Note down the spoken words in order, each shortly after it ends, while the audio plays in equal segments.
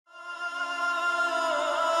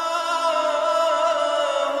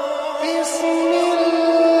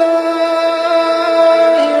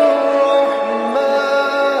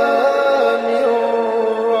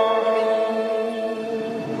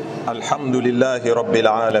الحمد لله رب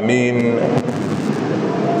العالمين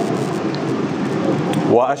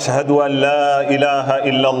وأشهد أن لا إله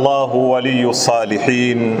إلا الله ولي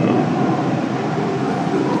الصالحين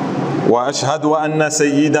وأشهد أن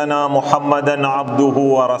سيدنا محمدا عبده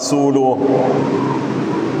ورسوله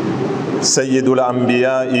سيد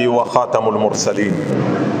الأنبياء وخاتم المرسلين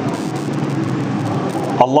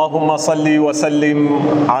اللهم صل وسلم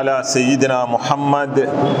على سيدنا محمد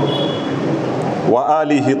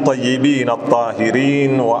وآله الطيبين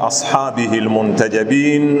الطاهرين وأصحابه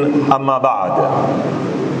المنتجبين أما بعد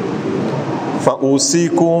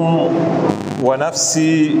فأوصيكم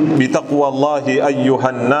ونفسي بتقوى الله أيها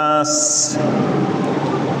الناس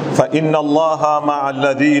فإن الله مع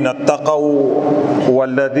الذين اتقوا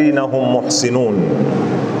والذين هم محسنون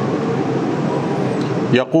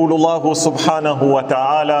يقول الله سبحانه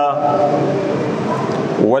وتعالى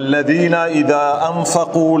والذين إذا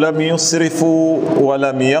أنفقوا لم يسرفوا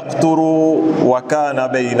ولم يقتروا وكان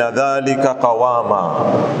بين ذلك قواما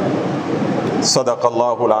صدق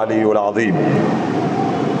الله العلي العظيم.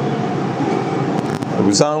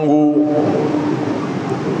 Ndugu zangu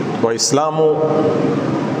Waislamu,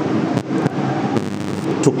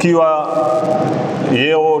 tukiwa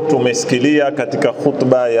leo tumesikilia katika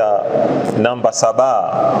khutba ya namba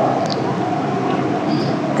 7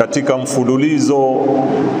 katika mfululizo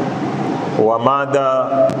wa mada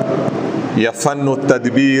ya fanu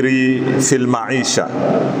tadbiri fil maisha,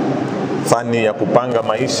 fani ya kupanga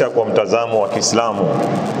maisha kwa mtazamo wa Kiislamu.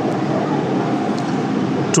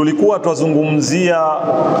 Tulikuwa twazungumzia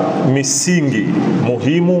misingi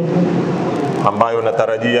muhimu ambayo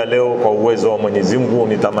natarajia leo kwa uwezo wa Mwenyezi Mungu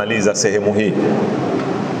nitamaliza sehemu hii,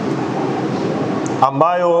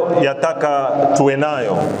 ambayo yataka tuwe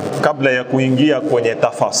nayo kabla ya kuingia kwenye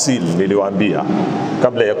tafasil. Niliwaambia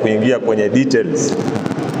kabla ya kuingia kwenye details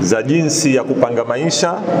za jinsi ya kupanga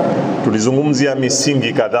maisha, tulizungumzia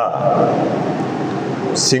misingi kadhaa.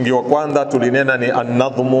 Msingi wa kwanza tulinena ni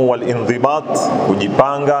an-nadhmu wal-indhibat,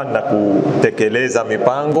 kujipanga na kutekeleza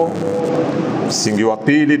mipango. Msingi wa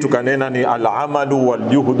pili tukanena ni al-amalu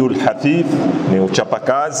wal-juhdu al-hafif, ni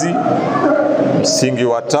uchapakazi. Msingi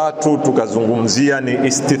wa tatu tukazungumzia ni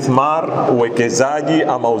istithmar, uwekezaji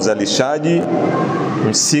ama uzalishaji.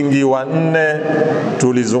 Msingi wa 4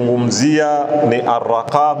 tulizungumzia ni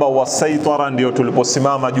ar-raqaba was-saytara, ndio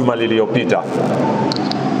tuliposimama juma lililopita.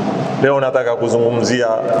 Leo nataka kuzungumzia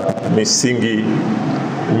misingi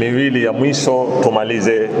miwili ya mwisho,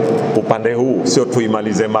 tumalize upande huu, sio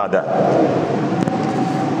tuimalize mada.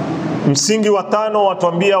 Msingi wa 5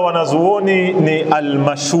 watuambia wanazuoni ni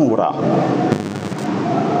al-mashura,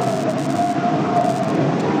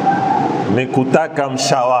 ni kutaka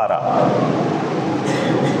mshawara.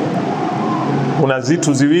 Kuna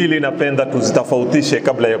zitu ziwili napenda tuzitofautishe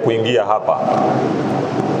kabla ya kuingia hapa,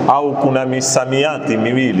 au kuna misamiati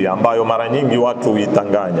miwili ambayo mara nyingi watu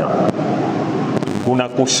huitanganya. Kuna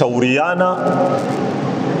kushauriana,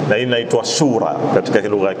 na hii inaitwa shura katika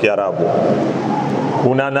lugha ya Kiarabu.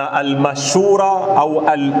 Kuna na al-mashura au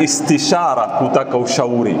al-istishara, kutaka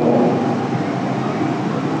ushauri.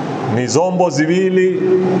 Ni zombo ziwili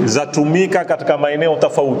zatumika katika maeneo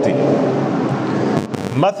tofauti.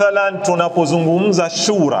 Mathalan, tunapozungumza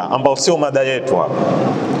shura, ambao sio mada yetu hapa,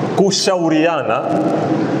 kushauriana,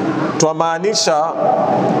 twamaanisha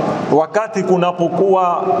wakati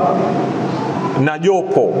kunapokuwa na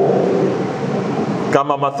jopo,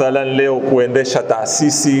 kama mathalan leo kuendesha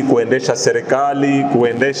taasisi, kuendesha serikali,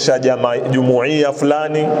 kuendesha jumuiya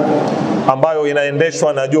fulani ambayo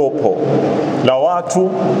inaendeshwa na jopo la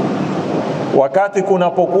watu. Wakati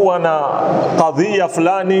kunapokuwa na kadhia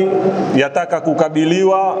fulani yataka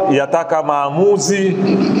kukabiliwa, yataka maamuzi,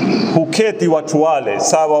 huketi watu wale,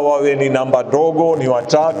 sawa wawe ni namba dogo, ni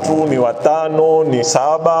 3, ni 5, ni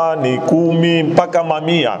 7, ni 10 mpaka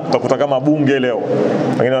mamia. Utakuta kama bunge leo,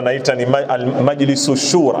 wengine wanaita ni majlisu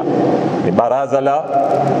shura, ni baraza la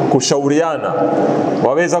kushauriana.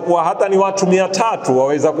 Waweza kuwa hata ni watu 300,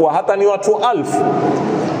 waweza kuwa hata ni watu 1000.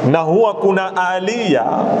 Na huwa kuna alia,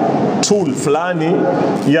 tool fulani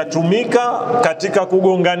yatumika katika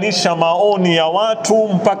kugonganisha maoni ya watu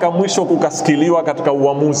mpaka mwisho kukasikiliwa katika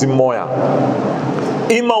uamuzi mmoja.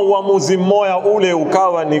 Ima uamuzi mmoja ule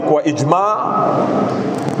ukawa ni kwa ijmaa,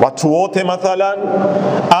 watu wote mathalan,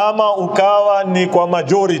 ama ukawa ni kwa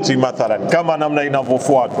majority mathalan, kama namna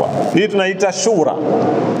inavyofuatwa. Hii tunaita shura,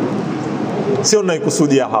 sio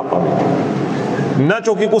naikusudia hapa mimi.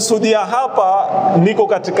 Ninachokikusudia hapa, niko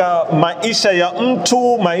katika maisha ya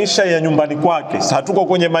mtu, maisha ya nyumbani kwake. Hatuko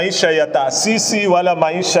kwenye maisha ya taasisi wala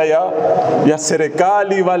maisha ya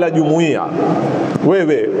serikali wala jumuiya.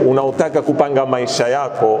 Wewe unaotaka kupanga maisha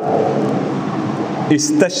yako,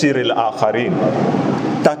 istashiril akharin,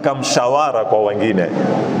 taka mshawara kwa wengine.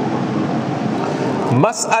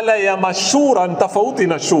 Masala ya mashura ni tofauti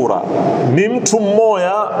na shura. Ni mtu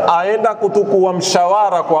mmoja aenda kutukua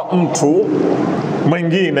mshawara kwa mtu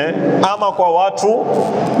mwingine ama kwa watu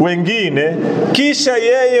wengine, kisha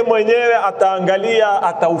yeye mwenyewe ataangalia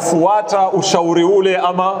ataufuata ushauri ule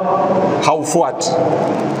ama haufuati.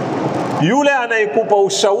 Yule anayekupa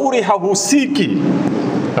ushauri hahusiki,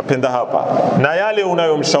 napenda hapa, na yale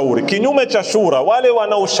unayomshauri. Kinyume cha shura, wale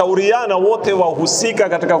wanaoshauriana wote wahusika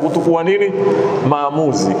katika kutukua nini?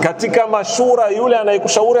 Maamuzi. Katika mashura, yule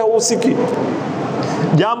anayekushauri hahusiki.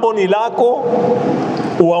 Jambo ni lako,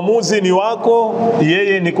 uamuzi ni wako,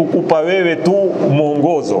 yeye ni kukupa wewe tu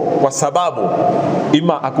mwongozo, kwa sababu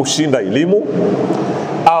ima akushinda elimu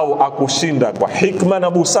au akushinda kwa hikma na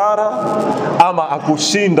busara, ama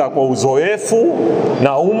akushinda kwa uzoefu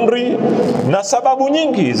na umri na sababu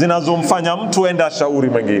nyingi zinazomfanya mtu enda shauri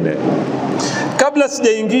mwingine. Kabla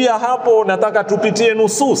sijaingia hapo, nataka tupitie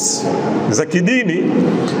nusus za kidini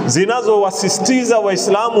zinazowasisitiza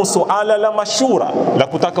Waislamu suala la mashura, la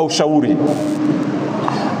kutaka ushauri.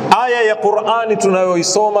 Aya ya Qur'ani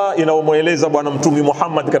tunayoisoma inayomueleza Bwana Mtume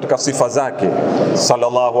Muhammad katika sifa zake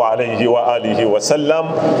sallallahu alayhi wa alihi wasallam,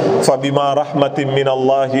 fabima rahmatin min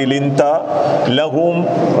Allahi linta lahum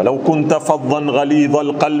walau kunta faddan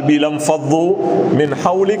ghalidhal qalbi lamfaddu min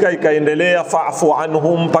hawlika, ikaendelea fa'fu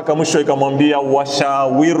anhum mpaka mwisho ikamwambia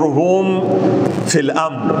washawirhum fil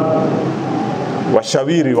amr,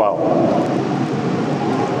 washawiri wao.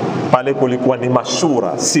 Pale kulikuwa ni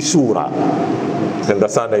mashura, si shura. Senda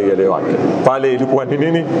sana ielewake. Pale ilikuwa ni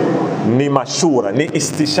nini? Ni mashura, ni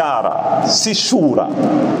istishara, si shura.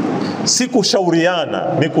 Si kushauriana,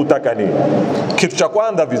 ni kutaka nini. Kitu cha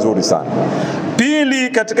kwanza vizuri sana. Pili,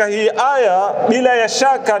 katika hii aya bila ya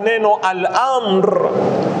shaka neno al-amr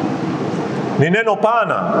ni neno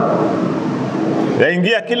pana,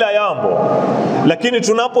 yaingia kila jambo. Lakini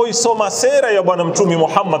tunapoisoma sera ya Bwana Mtume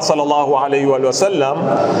Muhammad sallallahu alaihi wa sallam,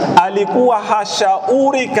 alikuwa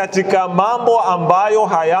hashauri katika mambo ambayo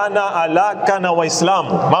hayana alaka na Waislamu,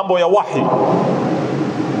 mambo ya wahi.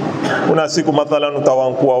 Kuna siku mathalan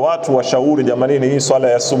utawankua watu washauri, jamani, hii swala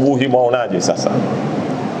ya subuhi mwaonaje sasa?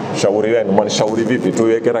 Shauri wenu, mwanishauri vipi?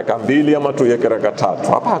 Tuiweke raka 2 ama tuiweke raka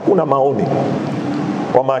 3? Hapa hakuna maoni.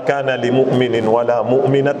 وما كان لمؤمن ولا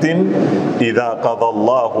مؤمنة إذا قضى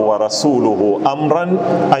الله ورسوله أمرا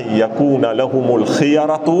أن يكون لهم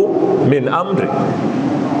الخيرة من أمره.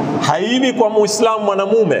 Haiwi kwa Muislamu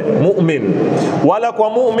mwanamume mu'min wala kwa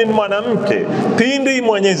mu'min mwanamke pindi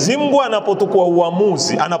Mwenyezi Mungu anapotukua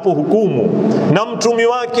uamuzi, anapohukumu, na mtumi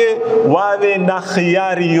wake wawe na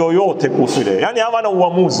khiari yoyote kuhusu ile, yani hawana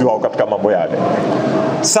uamuzi wao katika mambo yale.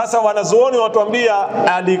 Sasa wanazuoni watuambia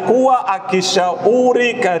alikuwa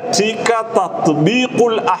akishauri katika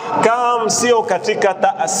tatbiqul ahkam, sio katika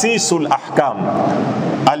taasisul ahkam.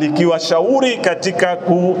 Alikiwa shauri katika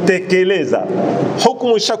kutekeleza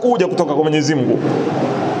hukumu. Ishakuja kutoka kwa Mwenyezi Mungu,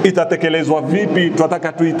 itatekelezwa vipi,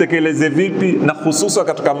 tunataka tuitekeleze vipi, na hususa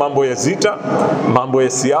katika mambo ya zita, mambo ya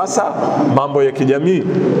siasa, mambo ya kijamii.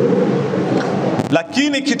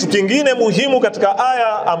 Lakini kitu kingine muhimu katika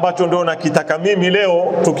aya ambacho ndio nakitaka mimi leo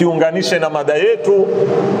tukiunganishe na mada yetu,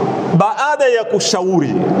 baada ya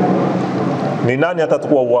kushauri ni nani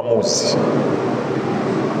atatukua uamuzi?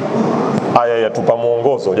 Aya yatupa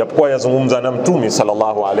mwongozo, japokuwa yazungumza na Mtume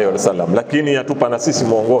sallallahu alaihi wasallam, lakini yatupa na sisi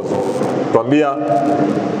mwongozo. Tuambia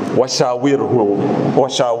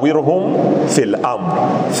washawirhum fil amr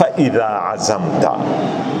fa idha azamta.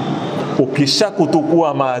 Ukisha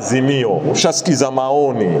kutukua maazimio, ushasikiza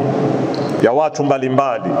maoni ya watu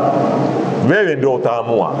mbalimbali, wewe ndio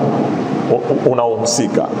utaamua,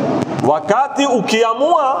 unaohusika. Wakati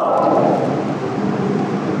ukiamua,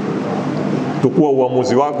 tukua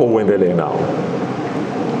uamuzi wako uendelee nao.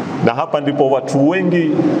 Na hapa ndipo watu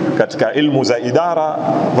wengi katika ilmu za idara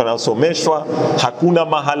wanasomeshwa, hakuna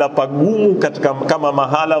mahala pagumu katika kama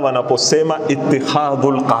mahala wanaposema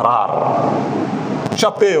ittihadhul qarar.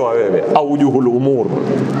 Shapewa wewe aujuhul umur,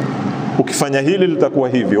 ukifanya hili litakuwa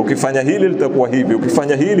hivi, ukifanya hili litakuwa hivi,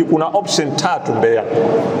 ukifanya hili kuna option 3 mbele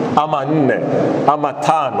ama 4 ama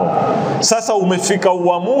 5. Sasa umefika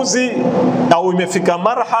uamuzi au imefika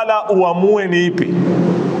marhala uamue ni ipi.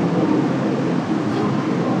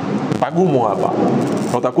 Pagumu hapa.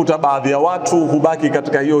 Utakuta baadhi ya watu hubaki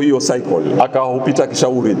katika hiyo cycle, akawa hupita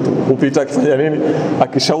kishauri tu, hupita akifanya nini,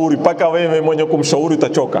 akishauri paka wewe mwenye kumshauri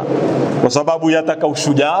utachoka, kwa sababu yataka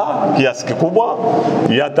ushujaa kiasi kikubwa,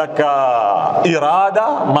 yataka irada,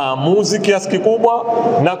 maamuzi kiasi kikubwa,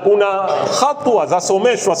 na kuna hatua za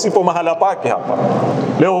someshwa sipo mahala pake hapa.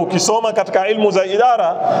 Leo ukisoma katika ilmu za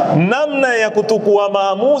idara namna ya kutukua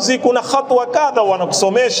maamuzi, kuna hatua kadha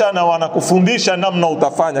wanakusomesha na wanakufundisha namna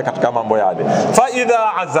utafanya katika mambo yale. Fa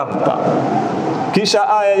idha azamta, kisha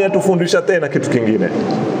aya yatufundisha tena kitu kingine,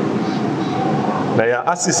 na ya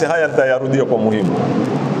asisi haya nitayarudia kwa muhimu.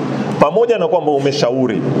 Pamoja na kwamba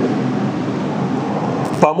umeshauri,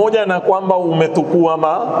 pamoja na kwamba umetukua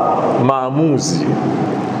maamuzi,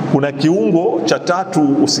 kuna kiungo cha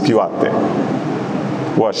tatu usikiwate.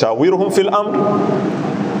 Washawiruhum fil amr,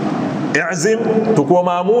 i'zim, tukua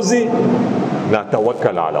maamuzi na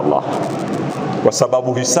tawakkal ala Allah, kwa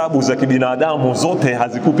sababu hisabu za kibinadamu zote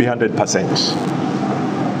hazikupi 100%.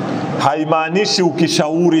 Haimaanishi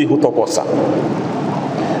ukishauri hutokosa,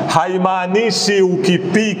 haimaanishi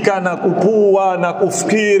ukipika na kupua na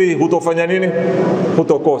kufikiri hutofanya nini,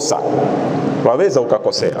 hutokosa. Waweza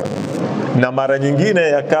ukakosea, na mara nyingine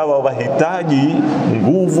yakawa wahitaji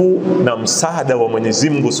nguvu na msaada wa Mwenyezi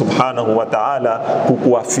Mungu Subhanahu wa Ta'ala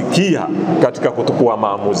kukuafikia katika kutukua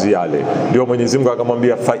maamuzi yale. Ndio Mwenyezi Mungu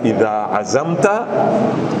akamwambia fa idha azamta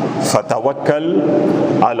fatawakkal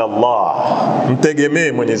ala Allah,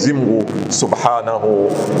 mtegemee Mwenyezi Mungu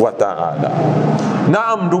Subhanahu wa Ta'ala.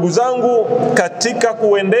 Naam, ndugu zangu, katika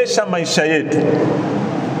kuendesha maisha yetu,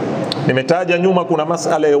 nimetaja nyuma, kuna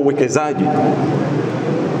masala ya uwekezaji,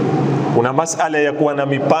 kuna masala ya kuwa na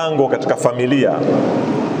mipango katika familia,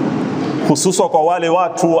 hususan kwa wale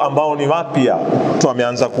watu ambao ni wapya. Mtu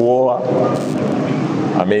ameanza kuoa,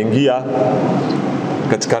 ameingia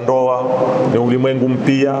katika ndoa, ni ulimwengu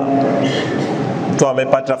mpya. Mtu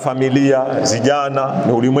amepata familia, vijana,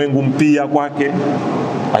 ni ulimwengu mpya kwake,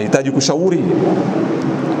 ahitaji kushauri,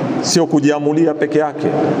 sio kujiamulia peke yake.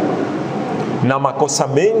 Na makosa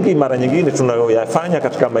mengi mara nyingine tunayoyafanya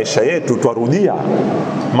katika maisha yetu, twarudia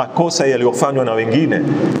makosa yaliyofanywa na wengine,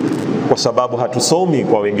 kwa sababu hatusomi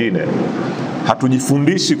kwa wengine,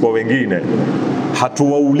 hatujifundishi kwa wengine,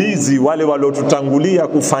 hatuwaulizi wale waliotutangulia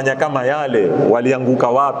kufanya kama yale walianguka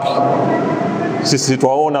wapi. Sisi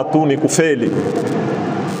twaona tu ni kufeli,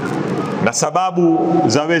 na sababu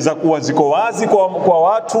zaweza kuwa ziko wazi kwa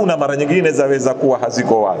watu, na mara nyingine zaweza kuwa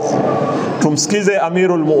haziko wazi. Tumsikize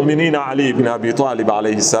Amirul Mu'minin Ali ibn Abi Talib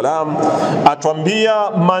alayhi salam atuambia,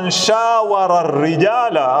 man shawara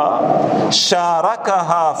ar-rijala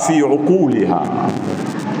sharakaha fi uquliha,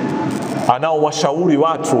 anaowashauri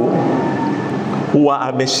watu huwa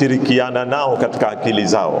ameshirikiana nao katika akili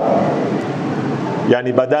zao.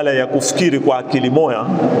 Yani badala ya kufikiri kwa akili moja,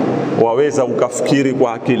 waweza ukafikiri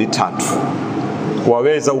kwa akili tatu,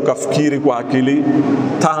 waweza ukafikiri kwa akili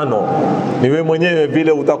tano. Ni wewe mwenyewe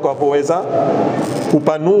vile utakapoweza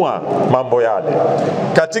kupanua mambo yale.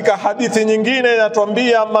 Katika hadithi nyingine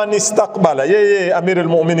inatuambia, man istaqbala, yeye Amirul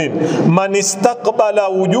Mu'minin, man istaqbala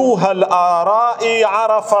wujuha al-ara'i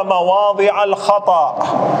arafa mawadhi'a al-khata',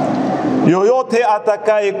 yoyote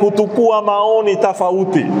atakaye kutukua maoni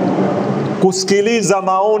tofauti, kusikiliza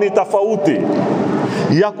maoni tofauti,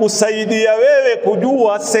 ya kusaidia wewe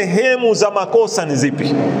kujua sehemu za makosa ni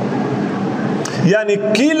zipi. Yani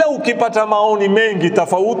kila ukipata maoni mengi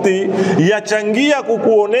tofauti, yachangia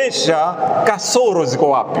kukuonesha kasoro ziko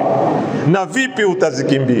wapi na vipi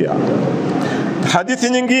utazikimbia. Hadithi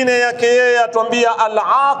nyingine yake yeye atuambia,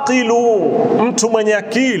 al-aqilu, mtu mwenye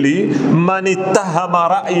akili, manitahama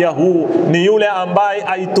ra'yahu, ni yule ambaye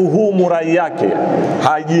aituhumu rai yake,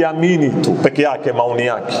 hajiamini tu peke yake maoni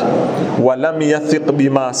yake, walam yathiq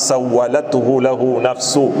bima sawalatuhu lahu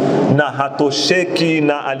nafsu, na hatosheki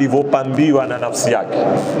na alivyopambiwa na nafsi yake.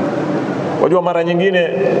 Wajua mara nyingine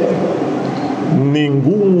ni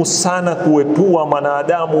ngumu sana kuepua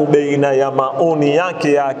mwanadamu baina ya maoni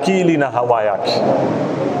yake ya akili na hawa yake.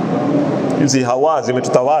 Hizi hawa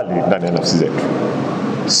zimetutawali ndani ya nafsi zetu.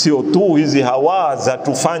 Sio tu hizi hawa za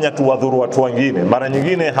tufanya tuwadhuru watu wengine, mara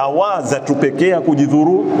nyingine hawa za tupekea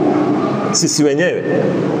kujidhuru sisi wenyewe.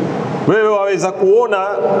 Wewe waweza kuona,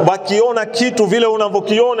 wakiona kitu vile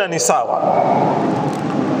unavyokiona ni sawa,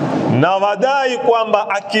 na wadai kwamba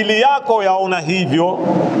akili yako yaona hivyo,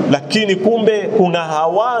 lakini kumbe kuna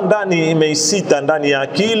hawa ndani imeisita ndani ya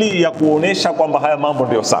akili ya kuonesha kwamba haya mambo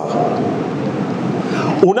ndio sawa.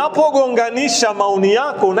 Unapogonganisha maoni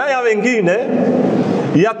yako na ya wengine,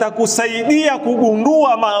 yatakusaidia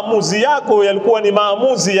kugundua maamuzi yako yalikuwa ni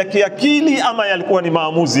maamuzi ya kiakili ama yalikuwa ni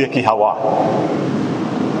maamuzi ya kihawa.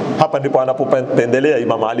 Hapa ndipo anapopendelea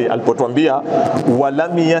Imam Ali alipotuambia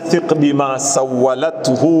walam yathiq bima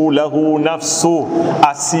sawalathu lahu nafsu,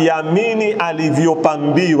 asiamini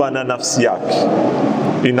alivyopambiwa na nafsi yake.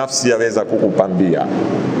 Nafsi yaweza kukupambia.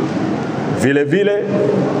 Vile vile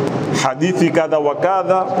hadithi kadha wa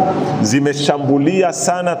kadha zimeshambulia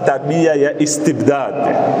sana tabia ya istibdad.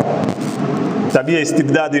 Tabia ya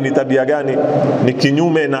istibdadi ni tabia gani? Ni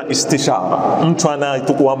kinyume na istishara. Mtu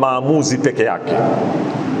anayechukua maamuzi peke yake,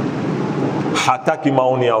 hataki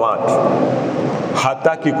maoni ya watu,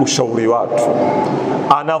 hataki kushauri watu,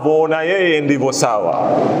 anavyoona yeye ndivyo sawa,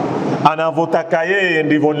 anavyotaka yeye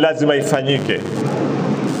ndivyo lazima ifanyike.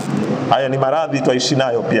 Haya ni maradhi tuishi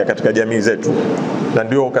nayo pia katika jamii zetu, na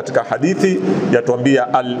ndio katika hadithi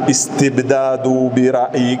yatuambia al-istibdadu bi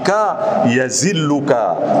ra'ika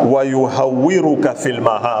yazilluka wa yuhawwiruka fil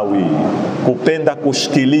mahawi. Kupenda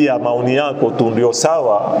kushikilia maoni yako tu ndio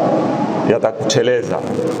sawa, yatakuteleza,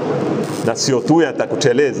 na sio tu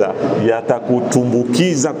yatakuteleza,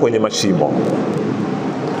 yatakutumbukiza kwenye mashimo,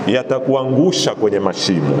 yatakuangusha kwenye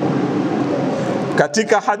mashimo.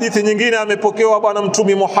 Katika hadithi nyingine amepokewa bwana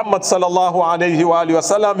Mtume Muhammad sallallahu alayhi wa alihi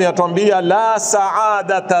wasallam yatuambia la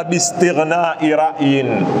saadata bistighna'i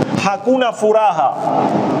ra'yin, hakuna furaha,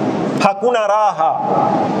 hakuna raha,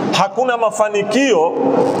 hakuna mafanikio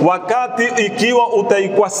wakati ikiwa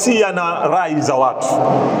utaikwasia na rai za watu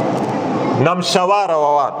na mshawara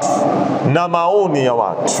wa watu na maoni ya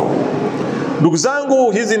watu. Ndugu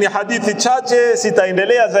zangu, hizi ni hadithi chache,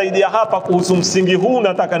 sitaendelea zaidi ya hapa kuhusu msingi huu,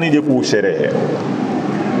 nataka nije kuusherehe.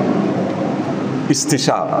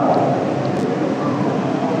 Istishara.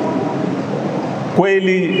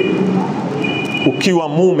 Kweli ukiwa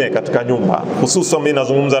mume katika nyumba, hususan mimi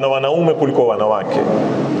nazungumza na wanaume kuliko wanawake,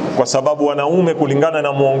 kwa sababu wanaume kulingana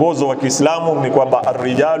na mwongozo wa Kiislamu ni kwamba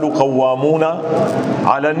ar-rijalu qawwamuna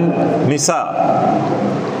 'ala nisa.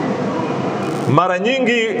 Mara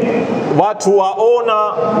nyingi watu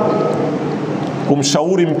waona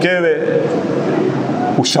kumshauri mkewe,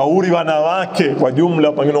 kushauri wanawake kwa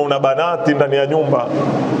jumla, pengine una banati ndani ya nyumba,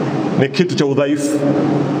 ni kitu cha udhaifu.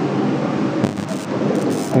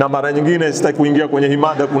 Na mara nyingine sitaki kuingia kwenye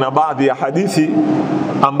himada, kuna baadhi ya hadithi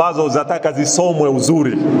ambazo zataka zisomwe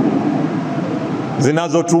uzuri,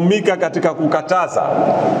 zinazotumika katika kukataza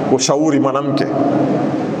kushauri mwanamke.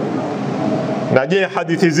 Na je,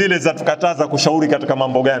 hadithi zile za tukataza kushauri katika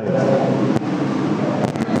mambo gani?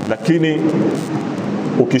 Lakini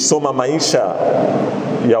ukisoma maisha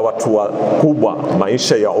ya watu wakubwa,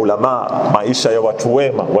 maisha ya ulama, maisha ya watu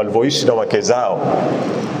wema walivyoishi na wake zao,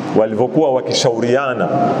 walivyokuwa wakishauriana,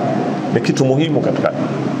 ni kitu muhimu katika,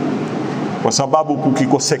 kwa sababu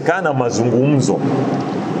kukikosekana mazungumzo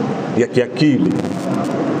ya kiakili,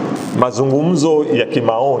 mazungumzo ya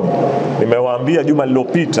kimaoni, nimewaambia juma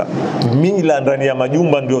lililopita, mila ndani ya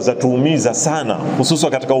majumba ndio zatuumiza sana,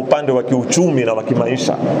 hususan katika upande wa kiuchumi na wa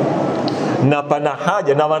kimaisha. Na pana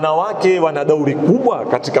haja, na wanawake wana dauri kubwa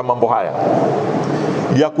katika mambo haya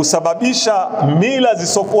ya kusababisha mila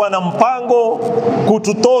zisokuwa na mpango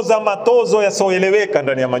kututoza matozo yasioeleweka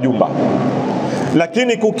ndani ya majumba.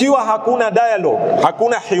 Lakini kukiwa hakuna dialogue,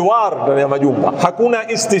 hakuna hiwar ndani ya majumba,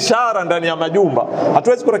 hakuna istishara ndani ya majumba,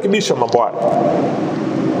 hatuwezi kurekebisha mambo haya.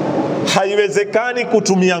 Haiwezekani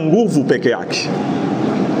kutumia nguvu peke yake,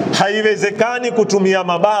 haiwezekani kutumia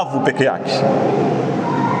mabavu peke yake.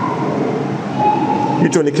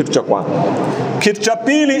 Hicho ni kitu cha kwanza. Kitu cha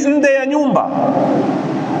pili, nje ya nyumba,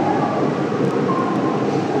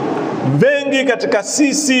 wengi katika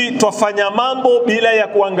sisi twafanya mambo bila ya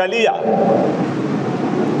kuangalia,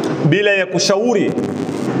 bila ya kushauri.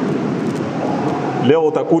 Leo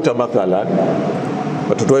utakuta mathalan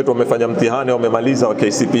watoto wetu wamefanya mtihani, wamemaliza wa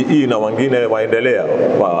KCPE na wengine waendelea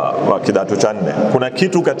wa kidato cha 4. Kuna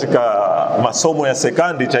kitu katika masomo ya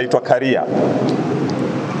sekondari chaitwa career.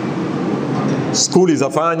 Skuli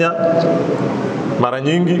zafanya mara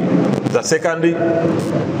nyingi za secondary,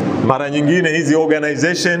 mara nyingine hizi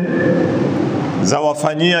organization za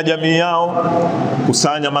wafanyia jamii yao,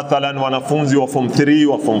 kusanya mathalan wanafunzi wa form 3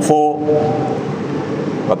 wa form 4,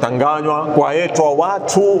 watanganywa kwa etwa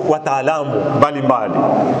watu wataalamu mbalimbali,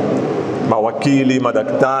 mawakili,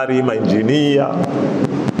 madaktari, mainjinia,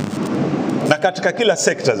 na katika kila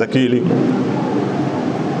sekta za kielimu.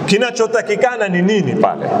 Kinachotakikana ni nini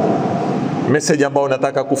pale? Message ambayo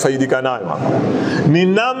nataka kufaidika nayo ni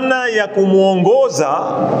namna ya kumuongoza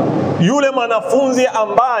yule mwanafunzi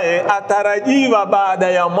ambaye atarajiwa baada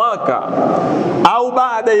ya mwaka au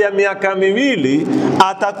baada ya miaka miwili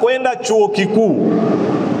atakwenda chuo kikuu,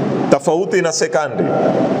 tofauti na sekondari,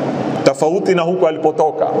 tofauti na huko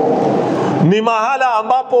alipotoka. Ni mahala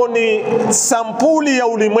ambapo ni sampuli ya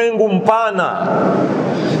ulimwengu mpana,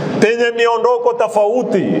 penye miondoko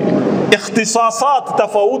tofauti, ikhtisasat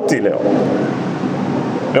tofauti.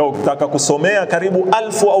 Leo ukitaka kusomea karibu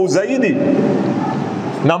 1000 au zaidi,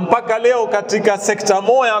 na mpaka leo katika sekta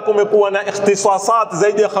moja kumekuwa na ikhtisasat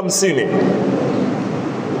zaidi ya 50.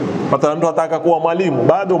 Mathalan, mtu ataka kuwa mwalimu,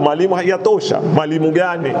 bado mwalimu hayatosha. Mwalimu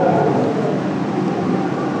gani?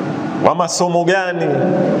 Wa masomo gani?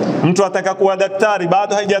 Mtu ataka kuwa daktari,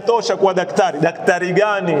 bado haijatosha kuwa daktari. Daktari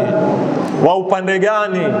gani? Wa upande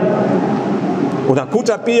gani?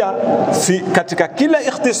 Unakuta pia katika kila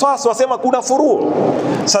ikhtisas wasema kuna furu.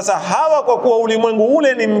 Sasa hawa kwa kuwa ulimwengu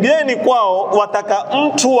ule ni mgeni kwao, wataka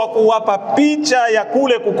mtu wa kuwapa picha ya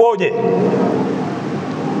kule kukoje.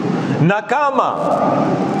 Na kama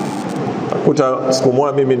kuta siku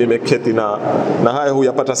moja mimi nimeketi na haya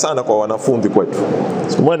huyapata sana kwa wanafunzi kwetu.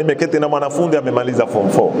 Siku moja nimeketi na mwanafunzi amemaliza form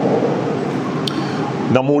 4.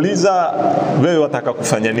 Namuuliza, wewe wataka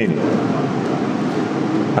kufanya nini?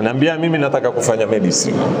 Ananiambia, mimi nataka kufanya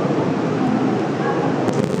medicine.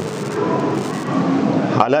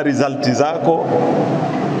 Hala result zako,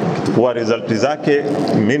 kwa result zake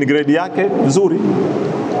mean grade yake nzuri,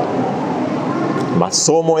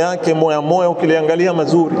 masomo yake moya ukiliangalia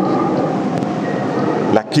mazuri,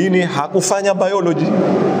 lakini hakufanya biology.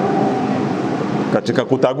 Katika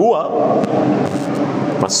kutagua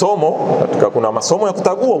masomo, katika kuna masomo ya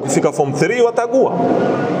kutagua, ukifika form 3 watagua.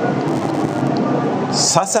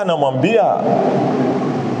 Sasa namwambia,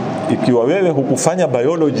 ikiwa wewe hukufanya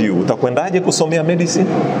biology, utakwendaje kusomea medicine?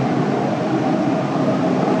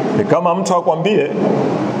 Ni kama mtu akwambie,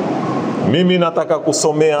 mimi nataka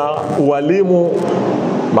kusomea ualimu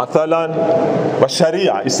mathalan wa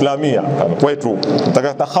sharia islamia kwetu,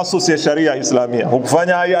 nataka takhasus ya sharia islamia,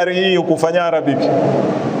 hukufanya IRE, hukufanya Arabic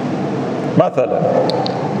mathalan.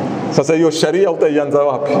 Sasa hiyo sharia utaianza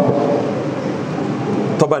wapi?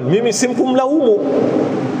 Taban mimi simkumlaumu.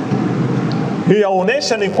 Hii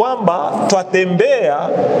yaonesha ni kwamba twatembea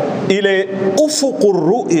ile ufuqur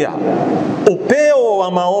ru'ya, upeo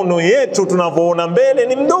wa maono yetu tunavyoona mbele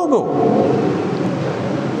ni mdogo,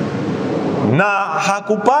 na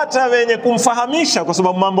hakupata wenye kumfahamisha, kwa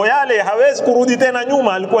sababu mambo yale hawezi kurudi tena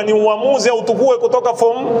nyuma. Alikuwa ni uamuzi au tukue kutoka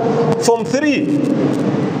form 3,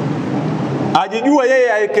 ajijua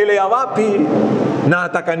yeye aekelea wapi na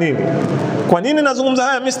ataka nini. Kwa nini nazungumza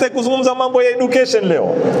haya? Mimi sitaki kuzungumza mambo ya education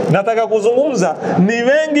leo. Nataka kuzungumza ni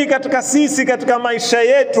wengi katika sisi, katika maisha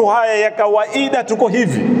yetu haya ya kawaida tuko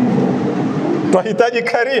hivi. Twahitaji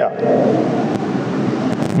career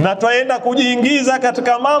na twaenda kujiingiza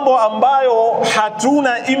katika mambo ambayo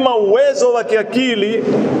hatuna ima uwezo wa kiakili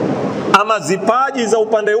ama zipaji za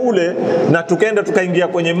upande ule, na tukaenda tukaingia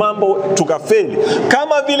kwenye mambo tukafeli.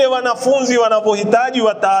 Kama vile wanafunzi wanavyohitaji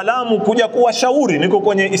wataalamu kuja kuwashauri, niko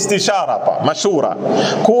kwenye istishara hapa, mashura,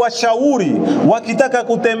 kuwashauri wakitaka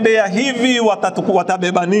kutembea hivi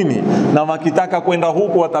watabeba nini, na wakitaka kwenda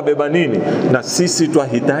huku watabeba nini. Na sisi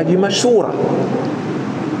twahitaji mashura.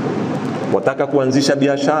 Wataka kuanzisha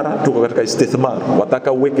biashara, tuko katika istithmar.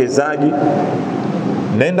 Wataka uwekezaji,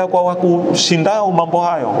 nenda kwa wakushindao mambo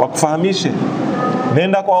hayo, wakufahamishe.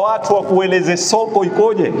 Nenda kwa watu wakueleze soko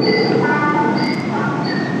ikoje.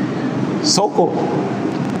 Soko,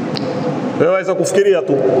 wewe waweza kufikiria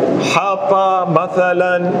tu hapa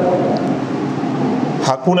mathalan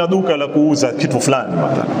hakuna duka la kuuza kitu fulani,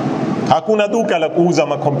 mathalan hakuna duka la kuuza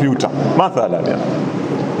makompyuta mathalan ya.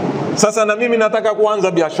 Sasa na mimi nataka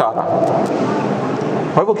kuanza biashara,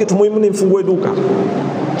 kwa hivyo kitu muhimu ni mfungue duka.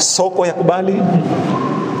 Soko ya kubali,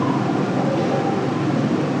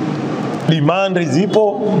 demand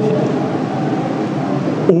zipo,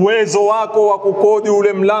 uwezo wako wa kukodi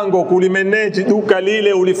ule mlango, kulimanage duka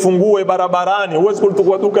lile, ulifungue barabarani. Uwezi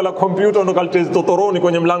kulitukua duka la kompyuta ndo kalitezi totoroni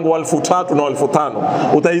kwenye mlango wa 3,000 na 5,000.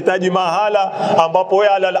 Utahitaji mahala ambapo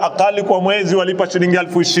wewe ala akali kwa mwezi walipa shilingi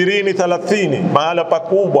 20,000 30, mahala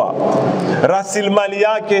pakubwa. Rasilimali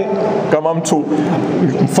yake kama mtu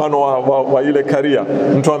mfano wa ile karia,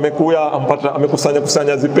 mtu amekuya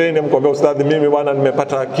amekusanya zipeni, mkwambia ustadhi, mimi bwana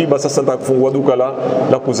nimepata akiba, sasa nataka kufungua duka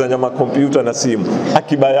la kuzanya makompyuta na simu.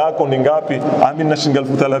 Akiba yako ni ngapi? Mimi na shilingi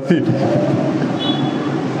 30,000.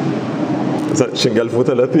 Sasa shilingi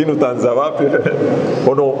 30,000 utaanza wapi?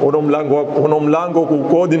 Ono mlango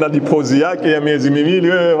kukodi na deposit yake ya miezi miwili,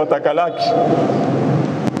 wewe wataka laki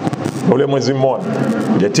ule mwezi mmoja,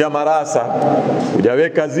 ujatia marasa,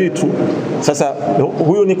 ujaweka zitu. Sasa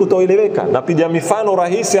huyu ni kutoeleweka. Napiga mifano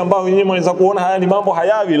rahisi ambayo nyinyi mnaweza kuona haya ni mambo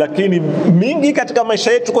hayawi, lakini mingi katika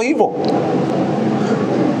maisha yetu kwa hivyo.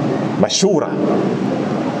 Mashura,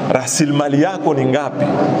 rasilimali yako ni ngapi?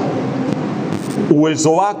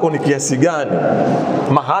 uwezo wako ni kiasi gani,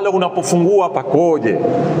 mahala unapofungua pakoje,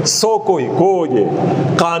 soko ikoje,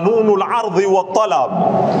 kanunul ardhi wa talab,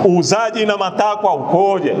 uuzaji na matakwa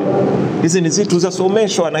ukoje. Hizi ni zitu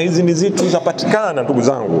zasomeshwa na hizi ni zitu zapatikana. Ndugu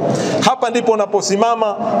zangu, hapa ndipo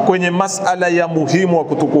unaposimama kwenye masala ya muhimu wa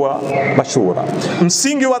kutukua mashura.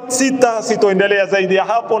 Msingi wa 6, sitoendelea zaidi ya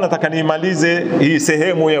hapo, nataka niimalize hii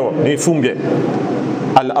sehemu yao, nifunge.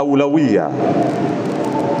 Al-awlawiyya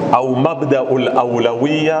au mabda'ul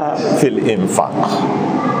awlawiyya fil infaq.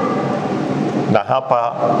 Na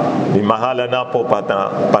hapa ni mahala napo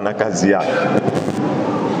pana kazi yake.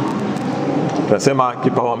 Tunasema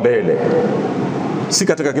kipawa mbele. Si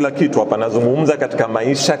katika kila kitu hapa, nazungumza katika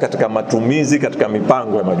maisha, katika matumizi, katika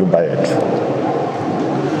mipango ya majumba yetu.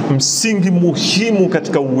 Msingi muhimu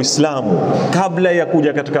katika Uislamu, kabla ya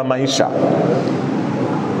kuja katika maisha,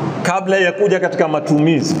 kabla ya kuja katika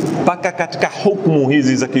matumizi, mpaka katika hukumu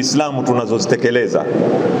hizi za Kiislamu tunazozitekeleza,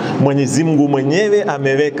 Mwenyezi Mungu mwenyewe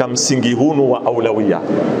ameweka msingi huu wa aulawiyya.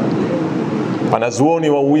 Wanazuoni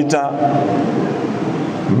wauita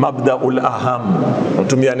mabda'ul aham.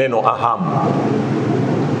 Natumia neno aham.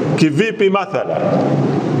 Kivipi? Mathala,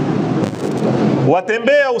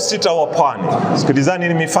 watembea usita wa pwani. Sikilizani,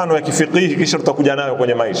 ni mifano ya kifikihi kisha tutakuja nayo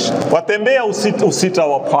kwenye maisha. Watembea usita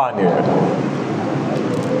wa pwani,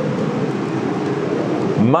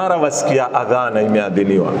 mara wasikia adhana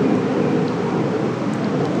imeadhiniwa.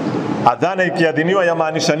 Adhana ikiadhiniwa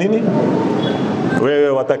yamaanisha nini? Wewe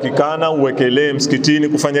watakikana uwekelee msikitini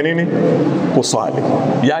kufanya nini? Kuswali.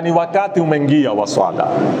 Yani wakati umeingia wa swala,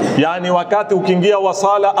 yani wakati ukiingia wa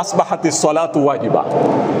swala, asbahati salatu wajiba,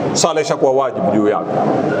 swala ishakuwa wajibu juu yako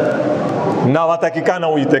na watakikana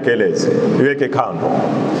uitekeleze, iweke kando.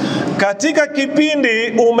 Katika kipindi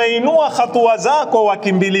umeinua hatua zako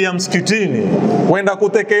wakimbilia msikitini kwenda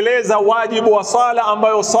kutekeleza wajibu wa sala,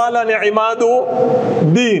 ambayo sala ni imadu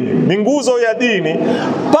dini, ni nguzo ya dini,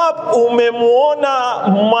 pap umemuona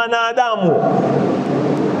mwanadamu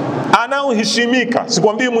anaoheshimika,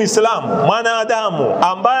 sikwambii Muislamu, mwanadamu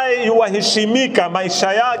ambaye yuwaheshimika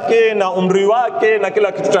maisha yake na umri wake na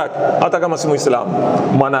kila kitu chake, hata kama si Muislamu,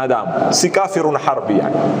 mwanadamu, si kafirun harbi,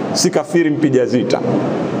 yani si kafiri mpiga zita,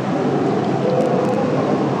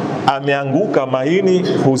 ameanguka maini,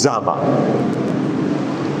 huzama,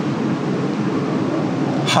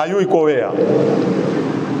 hayui kowea,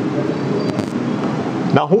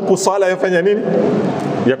 na huku swala yafanya nini?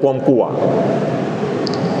 Ya kuamkua.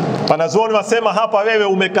 Wanazuoni wasema hapa wewe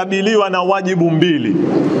umekabiliwa na wajibu mbili.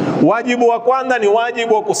 Wajibu wa kwanza ni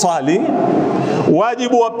wajibu wa kusali,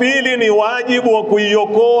 wajibu wa pili ni wajibu wa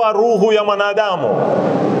kuiokoa ruhu ya mwanadamu.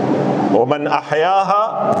 ومن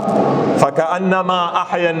أحياها فكأنما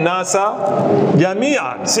أحيا الناس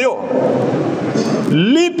جميعا. Sio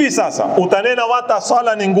lipi sasa utanena wata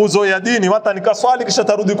swala ni nguzo ya dini, wata nikaswali kisha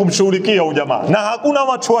tarudi kumshughulikia ujamaa, na hakuna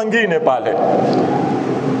watu wengine pale.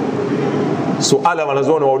 Suala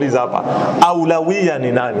wanazuoni wauliza hapa, aulawia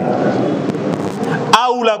ni nani?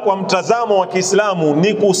 Aula kwa mtazamo wa Kiislamu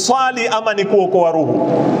ni kuswali ama ni kuokoa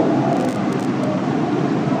ruhu?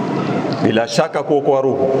 Bila shaka kuokoa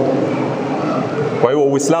ruhu. Kwa hiyo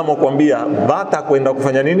Uislamu ukwambia bata kwenda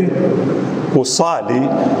kufanya nini? Kusali,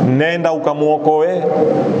 nenda ukamuokoe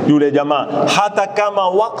yule jamaa, hata kama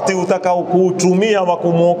wakati utakao kuutumia wa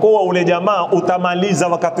kumuokoa ule jamaa utamaliza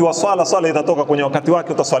wakati wa swala, swala itatoka kwenye wakati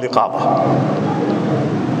wake, utaswali qadha.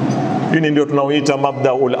 Hii ndio tunaoita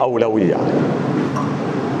mabda'ul awlawiyya.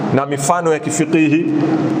 Na mifano ya kifikihi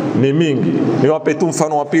ni mingi. Niwape tu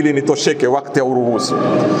mfano wa pili nitosheke, wakati ya uruhusu.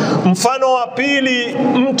 Mfano wa pili,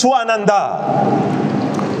 mtu anandaa,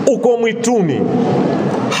 uko mwituni,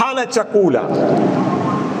 hana chakula,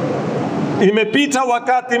 imepita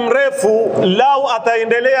wakati mrefu, lau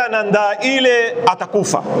ataendelea na ndaa ile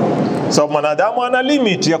atakufa. Sababu mwanadamu ana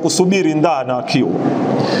limit ya kusubiri ndaa na kiu.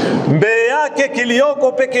 Mbele yake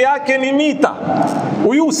kilioko peke yake ni mita,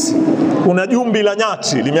 uyusi, kuna jumbi la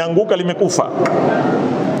nyati limeanguka limekufa,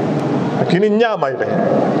 lakini nyama ile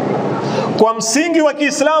kwa msingi wa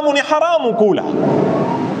Kiislamu ni haramu kula.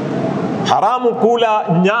 Haramu kula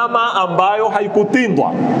nyama ambayo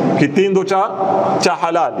haikutindwa kitindo cha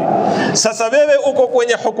halali. Sasa wewe uko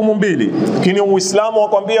kwenye hukumu mbili. Kini Uislamu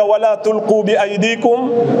wakwambia wala tulqu bi aidikum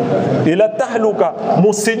ila tahluka,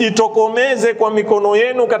 musijitokomeze kwa mikono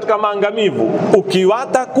yenu katika maangamivu.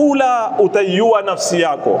 Ukiwata kula utaiua nafsi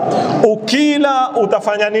yako, ukila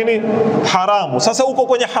utafanya nini? Haramu. Sasa uko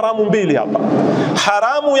kwenye haramu mbili hapa,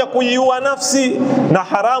 haramu ya kuiua nafsi na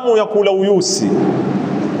haramu ya kula uyusi.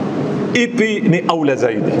 Ipi ni aula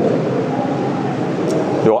zaidi?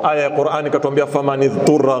 Ndio aya ya Qur'an ikatuambia faman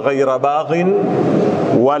idhturra ghayra baghin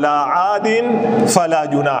wala adin fala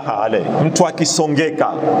junaha alayhi. Mtu akisongeka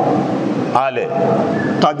ale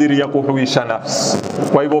kadiri ya kuhuisha nafsi.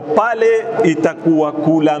 Kwa hivyo pale itakuwa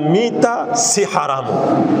kula mita si haramu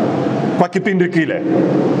kwa kipindi kile,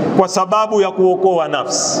 kwa sababu ya kuokoa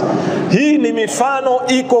nafsi. Hii ni mifano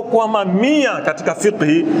iko kwa mamia katika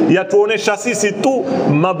fiqhi, yatuonesha sisi tu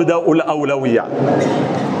mabdaul awlawiya.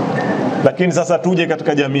 Lakini sasa tuje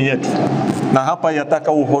katika jamii yetu, na hapa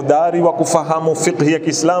yataka uhodari wa kufahamu fiqhi ya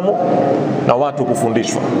Kiislamu na watu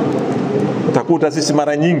kufundishwa. Utakuta sisi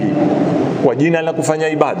mara nyingi kwa jina la kufanya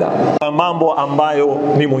ibada mambo ambayo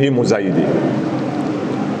ni muhimu zaidi.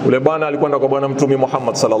 Ule bwana alikwenda kwa bwana Mtume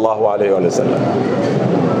Muhammad sallallahu alaihi wa sallam,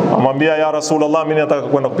 amwambia ya Rasulullah, mimi nataka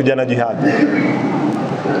kwenda kupigana jihad.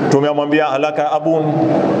 Mtume amwambia alaka abun,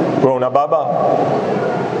 wewe una baba,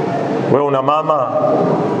 wewe una mama?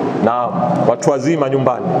 Naam. Watu wazima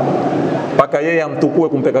nyumbani, mpaka yeye amtukue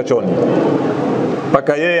kumpeka choni,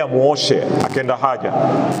 mpaka yeye amuoshe akenda haja,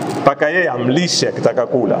 mpaka yeye amlishe akitaka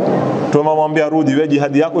kula. Mtume amwambia rudi, wewe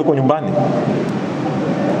jihadi yako iko nyumbani.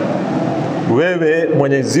 Wewe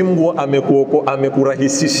Mwenyezi Mungu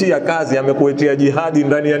amekurahisishia kazi, amekuletea jihadi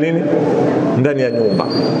ndani ya nini? Ndani ya nyumba.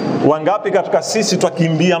 Wangapi katika sisi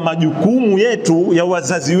twakimbia majukumu yetu ya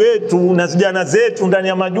wazazi wetu na vijana zetu ndani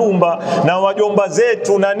ya majumba na wajomba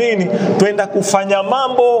zetu na nini, twenda kufanya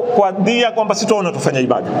mambo kwa dia kwamba sisi tunaona tufanya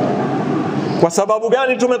ibada. Kwa sababu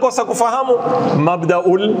gani? Tumekosa kufahamu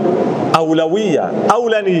mabdaul aulawiyya.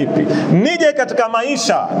 Aula ni ipi? Nije katika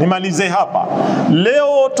maisha, nimalize hapa.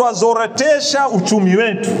 Leo twazoretesha uchumi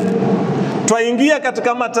wetu, twaingia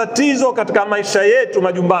katika matatizo katika maisha yetu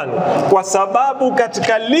majumbani, kwa sababu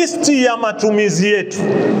katika listi ya matumizi yetu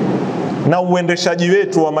na uendeshaji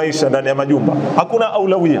wetu wa maisha ndani ya majumba hakuna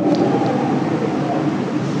aulawiyya.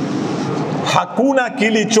 Hakuna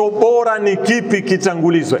kilicho bora ni kipi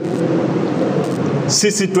kitangulizwe.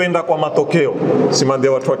 Sisi tuenda kwa matokeo, simande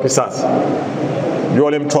watu wa kisasa.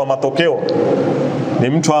 Yule mtu wa matokeo ni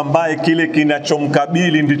mtu ambaye kile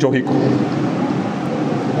kinachomkabili ndicho hiko.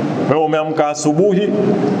 Wewe umeamka asubuhi,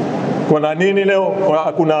 kuna nini leo?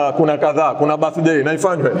 Kuna kadhaa, kuna birthday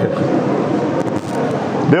naifanywe.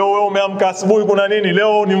 Leo wewe umeamka asubuhi, kuna nini?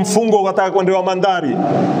 Leo ni mfungo, unataka kwenda mandhari.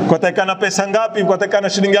 Kwatakana pesa ngapi? Kwatakana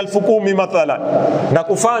shilingi 10,000 mathalan. Na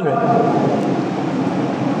kufanywe.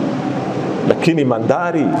 Lakini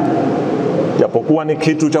mandhari japokuwa ni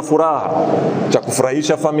kitu cha furaha, cha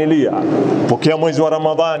kufurahisha familia, pokea mwezi wa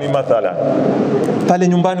Ramadhani mathalan, pale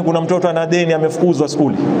nyumbani kuna mtoto ana deni amefukuzwa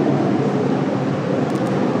skuli,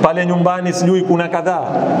 pale nyumbani sijui kuna kadhaa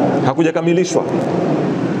hakujakamilishwa,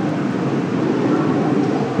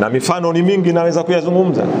 na mifano ni mingi naweza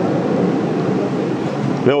kuyazungumza.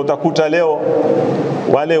 Leo utakuta leo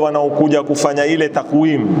wale wanaokuja kufanya ile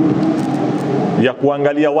takwimu ya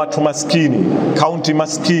kuangalia watu maskini, kaunti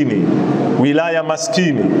maskini, wilaya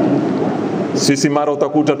maskini, sisi mara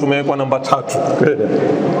utakuta tumewekwa namba 3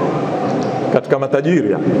 katika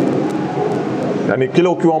matajiri. Yani kila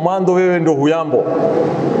ukiwa mwanzo wewe ndio huyambo.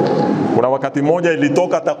 Kuna wakati mmoja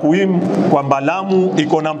ilitoka takwimu kwamba Lamu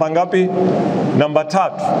iko namba ngapi? Namba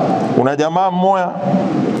 3. Kuna jamaa mmoja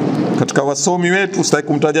katika wasomi wetu, sitaki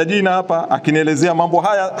kumtaja jina hapa, akinielezea mambo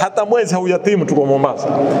haya, hata mwezi haujatimu tuko Mombasa.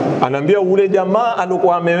 Anaambia ule jamaa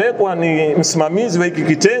alikuwa amewekwa ni msimamizi wa hiki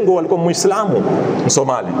kitengo, alikuwa Muislamu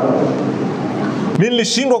Msomali. Mimi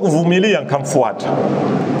nilishindwa kuvumilia, nikamfuata.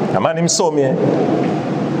 Kama ni msomi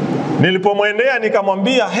Nilipomwendea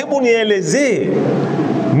nikamwambia, hebu nielezee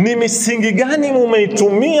ni misingi gani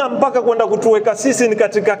mumeitumia mpaka kwenda kutuweka sisi ni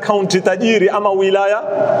katika kaunti tajiri ama wilaya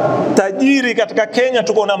tajiri katika Kenya,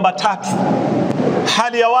 tuko namba 3.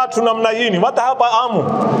 Hali ya watu namna hii, hata hapa Amu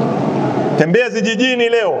tembea zijijini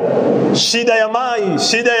leo, shida ya mai,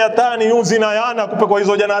 shida ya tani, yuzi na yana kupekwa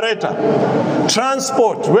hizo generator,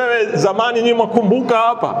 transport. Wewe zamani nyinyi mkumbuka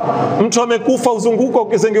hapa, mtu amekufa uzunguko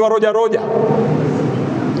ukizengewa roja.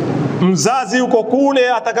 Mzazi uko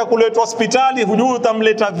kule ataka kuletwa hospitali, hujui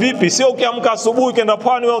utamleta vipi. Sio ukiamka asubuhi kenda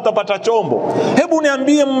pwani wewe utapata chombo. Hebu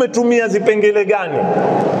niambie mmetumia zipengele gani?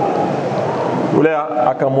 Ule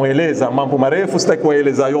akamueleza mambo marefu, sitaki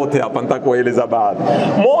kueleza yote hapa, nataka kueleza baadhi.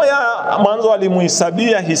 Moja, mwanzo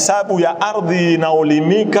alimuhisabia hisabu ya ardhi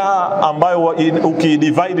inaolimika ambayo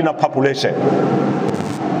ukidivide na population.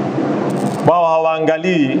 Wao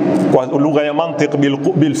hawaangalii kwa lugha ya mantiq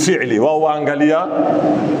bil fi'li, wao waangalia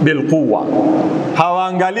bil quwwa.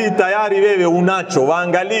 Hawaangalii tayari wewe unacho,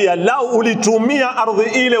 waangalia lau ulitumia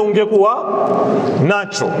ardhi ile ungekuwa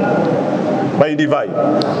nacho by divide.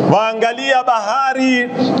 Waangalia bahari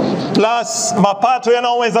plus mapato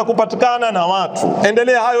yanayoweza kupatikana na watu.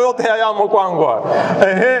 Endelea, hayo yote hayamo kwangu.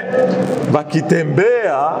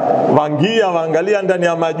 Wakitembea, wangia, waangalia ndani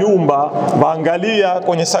ya majumba, waangalia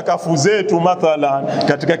kwenye sakafu zetu mathalan,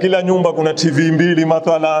 katika kila nyumba kuna TV mbili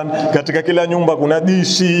mathalan, katika kila nyumba kuna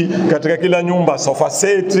dishi, katika kila nyumba sofa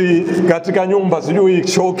seti, katika nyumba sijui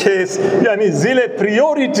showcase, yani zile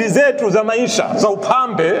priority zetu za maisha za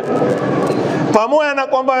upambe, pamoja na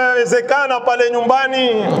kwamba yawezekana pale nyumbani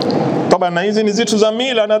na hizi ni zitu za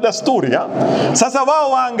mila na dasturi ya. Sasa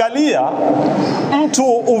wao waangalia mtu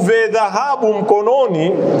uve dhahabu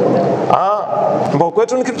mkononi, ambao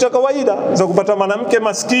kwetu ni kitu cha kawaida, za kupata mwanamke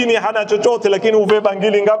maskini hana chochote lakini uve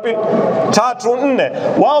bangili ngapi? 3 4.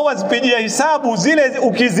 Wao wazipigia hisabu zile,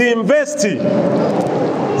 ukiziinvesti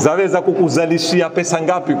zaweza kukuzalishia pesa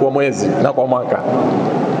ngapi kwa mwezi na kwa mwaka.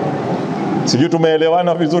 Sijui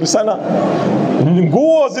tumeelewana vizuri sana.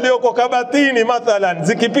 Nguo zilioko kabatini mathalan,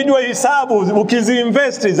 zikipigwa hisabu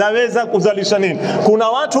ukiziinvesti zaweza kuzalisha nini? Kuna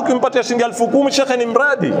watu ukimpatia shilingi 10,000 shekhe ni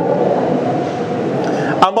mradi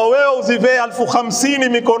ambao wewe uzivee 50,000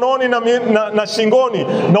 mikononi na shingoni,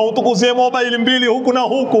 na utukuzie mobile mbili huku na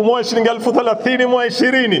huku, mwe shilingi 30,000 mwe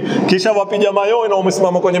 20, kisha wapiga mayowe na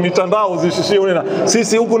umesimama kwenye mitandao zishishie unena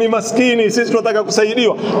sisi huku ni maskini, sisi tunataka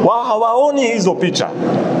kusaidiwa. Wao hawaoni hizo picha.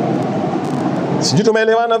 Sijui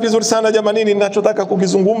tumeelewana vizuri sana jamani. Ninachotaka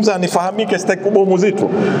kukizungumza nifahamike, sitaki kubomu zitu.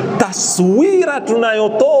 Taswira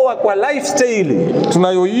tunayotoa kwa lifestyle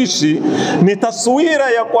tunayoishi ni taswira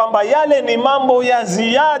ya kwamba yale ni mambo ya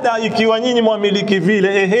ziada, ikiwa nyinyi mwamiliki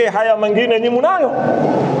vile, haya mengine ni mnayo.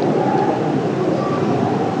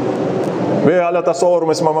 Wewe ala tasawuru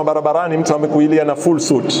umesimama barabarani, mtu amekuilia na full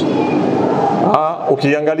suit.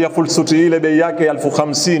 Ukiangalia full suit ile bei yake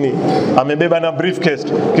 50,000, amebeba na briefcase,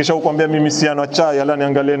 kisha ukwambia mimi siana chai, ala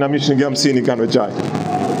niangalie na shilingi 50 kando chai.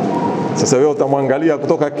 Sasa wewe utamwangalia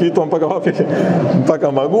kutoka kitu mpaka wapi?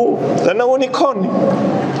 Mpaka maguu, tena unikoni.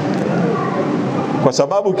 Kwa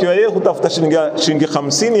sababu kiwa yeye hutafuta shilingi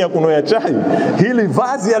 50 ya kununua chai, hili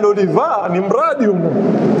vazi alolivaa ni mradi huko.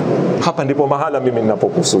 Hapa ndipo mahala mimi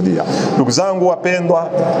ninapokusudia. Ndugu zangu wapendwa,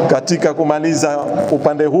 katika kumaliza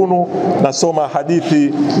upande hunu nasoma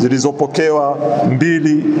hadithi zilizopokewa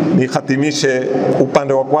 2, nihatimishe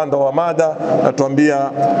upande wa kwanza wa mada. Natuambia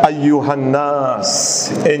ayuhan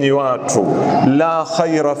nas, enyi watu, la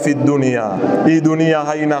khaira fi dunya, hii dunia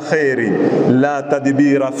haina khairi, la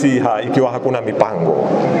tadbira fiha, ikiwa hakuna mipango.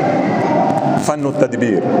 Fanu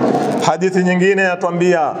tadbir. Hadithi nyingine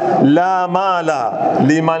yatuambia la mala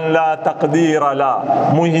liman la taqdira la,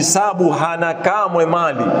 muhisabu hana kamwe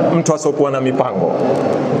mali mtu asokuwa na mipango.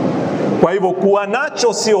 Kwa hivyo kuwa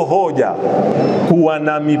nacho sio hoja, kuwa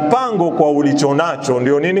na mipango kwa ulicho nacho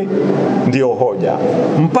ndio nini? Ndio hoja.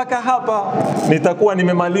 Mpaka hapa nitakuwa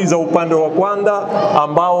nimemaliza upande wa kwanza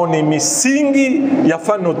ambao ni misingi ya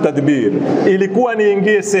fanu tadbir. Ilikuwa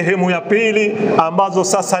niingie sehemu ya pili ambazo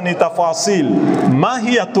sasa ni tafasil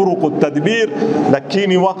mahia turuku tadbir,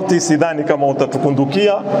 lakini wakati sidhani kama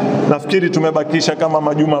utatukundukia. Nafikiri tumebakisha kama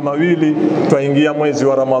majuma mawili tutaingia mwezi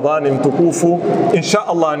wa Ramadhani mtukufu. Insha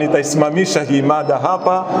Allah nitaisimamisha hii mada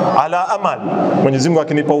hapa ala amal Mwenyezi Mungu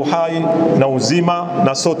akinipa uhai na uzima,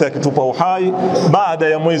 na sote akitupa uhai, baada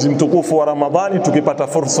ya mwezi mtukufu wa Ramadhani tukipata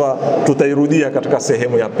fursa tutairudia katika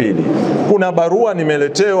sehemu ya pili. Kuna barua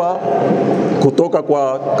nimeletewa kutoka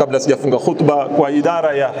kwa, kabla sijafunga khutba, kwa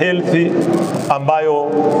idara ya health ambayo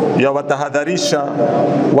yawatahadharisha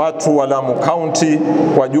watu wa Lamu County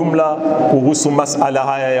kwa jumla kuhusu masala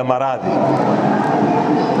haya ya maradhi.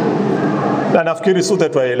 Na nafikiri sote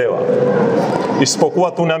tuelewa,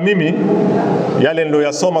 isipokuwa tuna mimi yale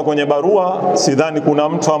niliyosoma kwenye barua, sidhani kuna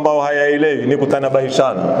mtu ambao hayaelewi, ni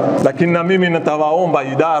kutanabahishana. Lakini na mimi nitawaomba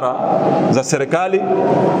idara za serikali,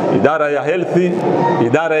 idara ya health,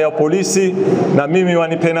 idara ya polisi, na mimi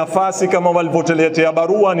wanipe nafasi kama walivyotuletea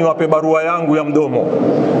barua, niwape barua yangu ya mdomo.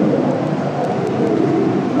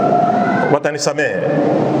 Watanisamehe.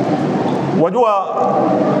 Wajua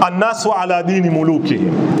annasu ala dini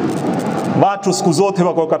mulukihim, watu siku zote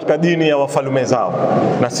wako katika dini ya wafalme zao,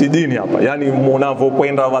 na si dini hapa. Yani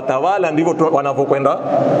mnavokwenda watawala ndivyo wanavokwenda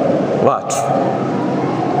watu.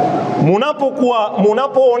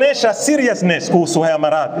 Munapoonesha seriousness kuhusu haya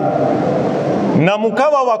maradhi na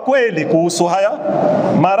mkawa wa kweli kuhusu haya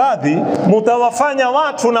maradhi, mutawafanya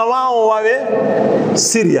watu na wao wawe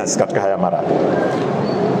serious katika haya maradhi.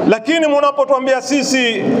 Lakini mnapotuambia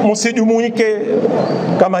sisi msijumuike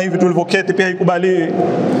kama hivi tulivyoketi, pia haikubali.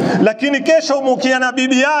 Lakini kesho mkiana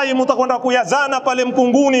BBI mtakwenda kuyazana pale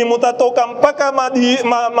Mkunguni, mtatoka mpaka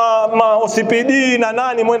OCPD na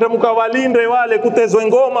nani, mwende mkawalinde wale, kutezwe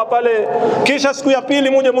ngoma pale. Kisha siku ya pili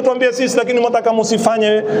muje mtuambie sisi lakini mtaka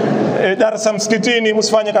msifanye darasa msikitini,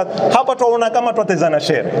 msifanye kazi. Hapa tunaona kama tutezana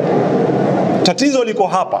shere. Tatizo liko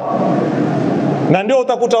hapa. Na ndio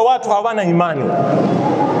utakuta watu hawana imani.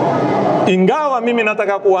 Ingawa mimi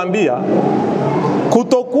nataka kuambia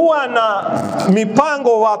kutokuwa na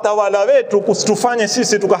mipango wa watawala wetu kusitufanye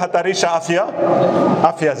sisi tukahatarisha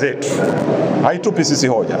afya zetu, haitupi sisi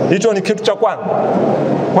hoja. Hicho ni kitu cha kwanza.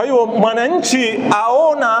 Kwa hiyo mwananchi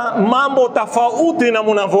aona mambo tofauti na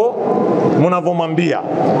mnavomwambia.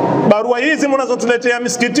 Barua hizi mnazotuletea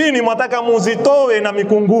misikitini mwataka muzitoe na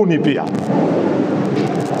Mikunguni pia.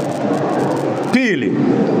 Pili,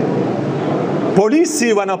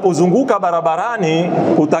 polisi wanapozunguka barabarani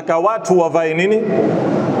kutaka watu wavae nini?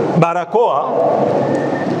 Barakoa,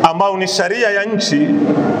 ambao ni sharia ya nchi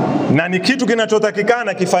na ni kitu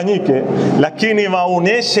kinachotakikana kifanyike, lakini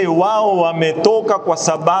waoneshe wao wametoka kwa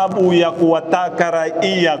sababu ya kuwataka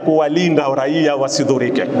raia, kuwalinda raia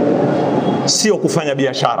wasidhurike, sio kufanya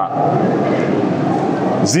biashara.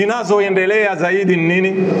 Zinazoendelea zaidi ni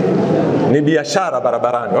nini? Ni biashara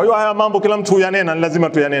barabarani. Kwa hiyo haya mambo kila mtu yanena, ni lazima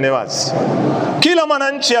tuyanene wazi. Kila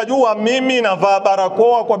mwananchi ajua mimi navaa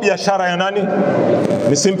barakoa kwa biashara ya nani?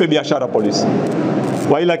 Nisimpe biashara polisi.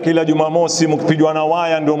 Waila kila Jumamosi mkipigwa na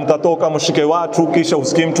waya ndio mtatoka mshike watu, kisha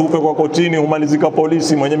usikie mtu upe kwa kotini, humalizika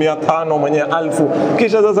polisi mwenye 500 mwenye 1000.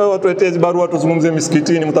 Kisha sasa watu etezi barua tuzungumzie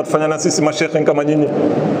misikitini, mtatufanya na sisi mashekhe kama nyinyi.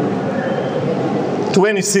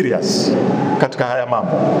 Tuweni serious katika haya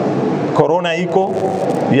mambo. Corona iko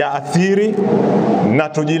ya athiri na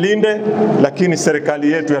tujilinde, lakini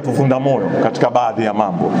serikali yetu yatuvunda moyo katika baadhi ya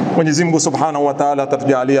mambo. Mwenyezi Mungu Subhanahu wa Ta'ala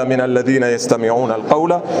atatujalia min alladhina yastami'una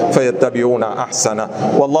alqawla fayattabi'una ahsana.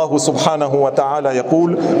 Wallahu Subhanahu wa Ta'ala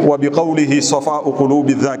yaqul wa biqawlihi safa'u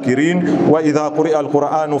qulubi dhakirin wa idha quri'a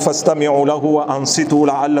alqur'anu fastami'u lahu wa ansitu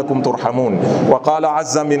la'allakum turhamun. Wa qala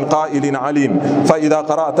 'azza min qa'ilin 'alim fa idha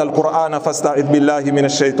qara'ta alqur'ana fasta'idh billahi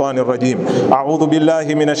minash shaitanir rajim. A'udhu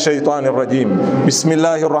billahi minash shaitanir rajim.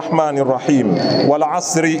 Bismillahir rahmanir rahim. Wal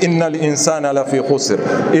 'asri innal insana lafi khusr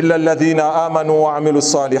illa alladhina amanu wa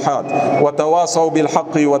 'amilus salihat wa tawasaw bil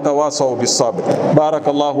haqqi wa tawasaw bis sabr.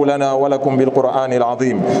 Barakallahu lana wa lakum bil Qur'anil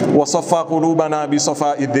 'azim wa saffa qulubana bi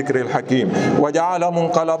safa'i dhikril hakim wa ja'ala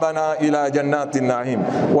munqalabana ila jannatin na'im.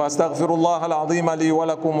 Wa astaghfirullaha al-'azim li wa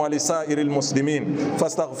lakum wa lisa'iril muslimin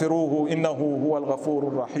fastaghfiruhu innahu huwal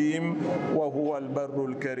ghafurur rahim wa huwal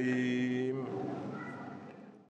barrul karim.